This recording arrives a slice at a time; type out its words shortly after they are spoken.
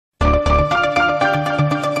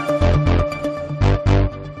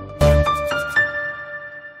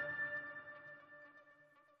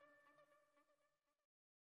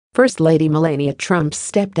First Lady Melania Trump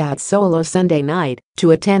stepped out solo Sunday night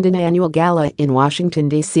to attend an annual gala in Washington,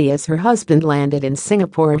 D.C. as her husband landed in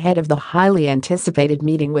Singapore ahead of the highly anticipated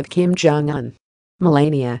meeting with Kim Jong-un.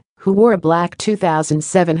 Melania, who wore a black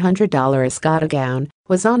 $2,700 Escada gown,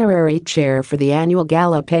 was honorary chair for the annual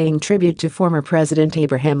gala paying tribute to former President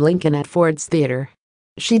Abraham Lincoln at Ford's Theater.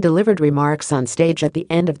 She delivered remarks on stage at the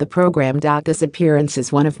end of the program. This appearance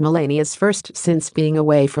is one of Melania's first since being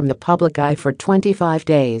away from the public eye for 25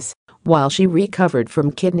 days, while she recovered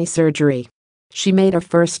from kidney surgery. She made her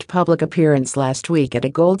first public appearance last week at a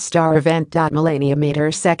Gold Star event. Melania made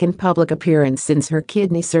her second public appearance since her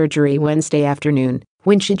kidney surgery Wednesday afternoon,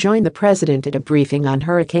 when she joined the president at a briefing on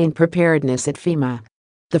hurricane preparedness at FEMA.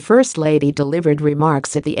 The First Lady delivered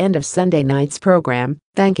remarks at the end of Sunday night's program,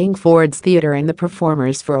 thanking Ford's Theater and the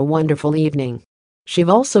performers for a wonderful evening. She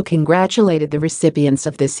also congratulated the recipients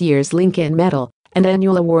of this year's Lincoln Medal, an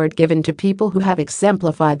annual award given to people who have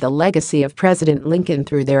exemplified the legacy of President Lincoln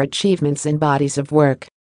through their achievements and bodies of work.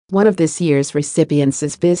 One of this year's recipients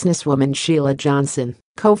is businesswoman Sheila Johnson,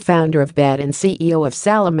 co-founder of BED and CEO of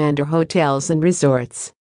Salamander Hotels and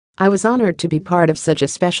Resorts. "I was honored to be part of such a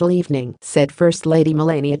special evening," said First Lady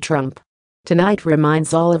Melania Trump. "Tonight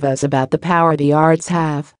reminds all of us about the power the arts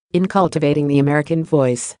have in cultivating the American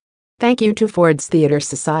voice. Thank you to Ford's Theater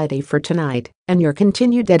Society for tonight and your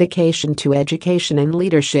continued dedication to education and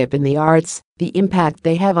leadership in the arts. The impact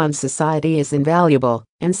they have on society is invaluable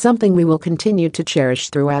and something we will continue to cherish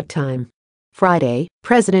throughout time." Friday,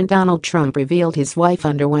 President Donald Trump revealed his wife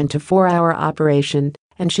underwent a 4-hour operation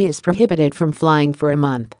and she is prohibited from flying for a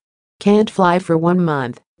month. "Can't fly for 1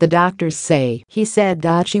 month, the doctors say," he said.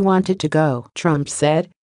 "She wanted to go," Trump said.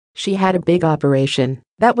 "She had a big operation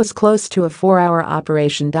that was close to a 4-hour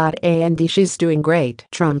operation. And she's doing great,"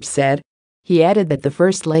 Trump said. He added that the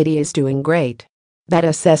First Lady is doing great. That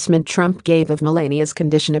assessment Trump gave of Melania's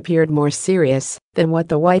condition appeared more serious than what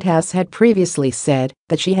the White House had previously said,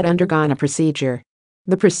 that she had undergone a procedure.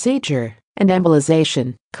 The procedure, an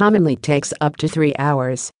embolization, commonly takes up to 3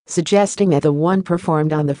 hours, suggesting that the one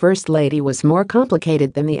performed on the First Lady was more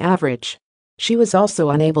complicated than the average. She was also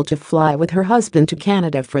unable to fly with her husband to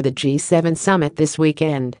Canada for the G7 summit this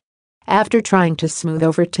weekend. After trying to smooth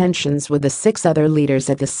over tensions with the 6 other leaders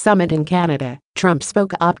at the summit in Canada, Trump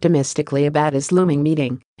spoke optimistically about his looming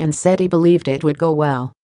meeting and said he believed it would go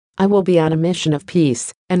well. "I will be on a mission of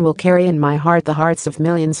peace and will carry in my heart the hearts of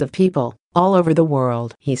millions of people all over the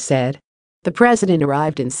world," he said. The president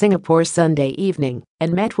arrived in Singapore Sunday evening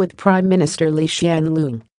and met with Prime Minister Lee Hsien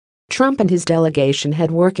Loong. Trump and his delegation had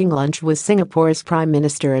working lunch with Singapore's prime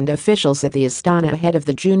minister and officials at the Istana ahead of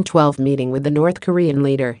the June 12 meeting with the North Korean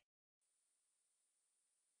leader.